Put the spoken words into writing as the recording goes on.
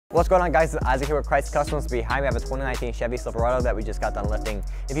What's going on, guys? It's Isaac here with Krietz Customs. Behind me I have a 2019 Chevy Silverado that we just got done lifting.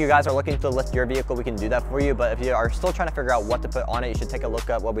 If you guys are looking to lift your vehicle, we can do that for you, but if you are still trying to figure out what to put on it, you should take a look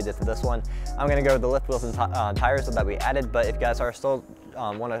at what we did for this one. I'm going to go with the lift wheels and tires that we added, but if you guys are still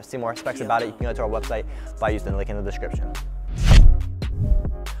want to see more specs about it, you can go to our website by using the link in the description.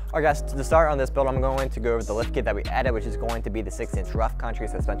 Alright guys, to start on this build, I'm going to go over the lift kit that we added, which is going to be the 6-inch rough country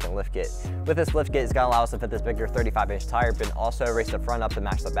suspension lift kit. With this lift kit, it's going to allow us to fit this bigger 35-inch tire, but also raise the front up to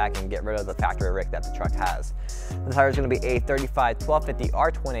match the back and get rid of the factory rick that the truck has. The tire is going to be a 35 1250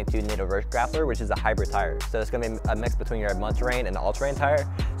 R22 Nitto Grappler, which is a hybrid tire. So it's going to be a mix between your mud-terrain and all-terrain tire.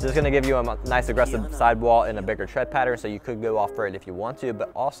 So it's going to give you a nice aggressive sidewall and a bigger tread pattern, so you could go off-road if you want to,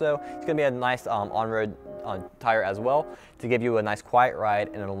 but also it's going to be a nice on-road tire as well to give you a nice quiet ride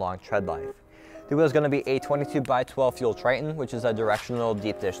and a long tread life. The wheel is going to be a 22x12 fuel Triton, which is a directional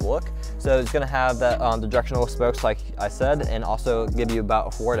deep dish look. So it's going to have that, the directional spokes like I said, and also give you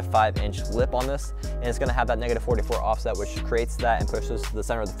about a 4 to 5 inch lip on this. And it's going to have that -44 offset, which creates that and pushes the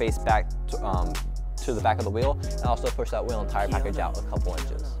center of the face back to the back of the wheel, and also push that wheel and tire package out a couple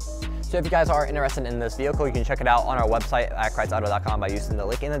inches. So if you guys are interested in this vehicle, you can check it out on our website at krietzauto.com by using the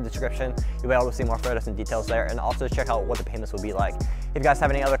link in the description. You'll be able to see more photos and details there, and also check out what the payments will be like. If you guys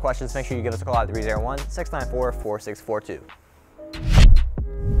have any other questions, make sure you give us a call at 301-694-4642.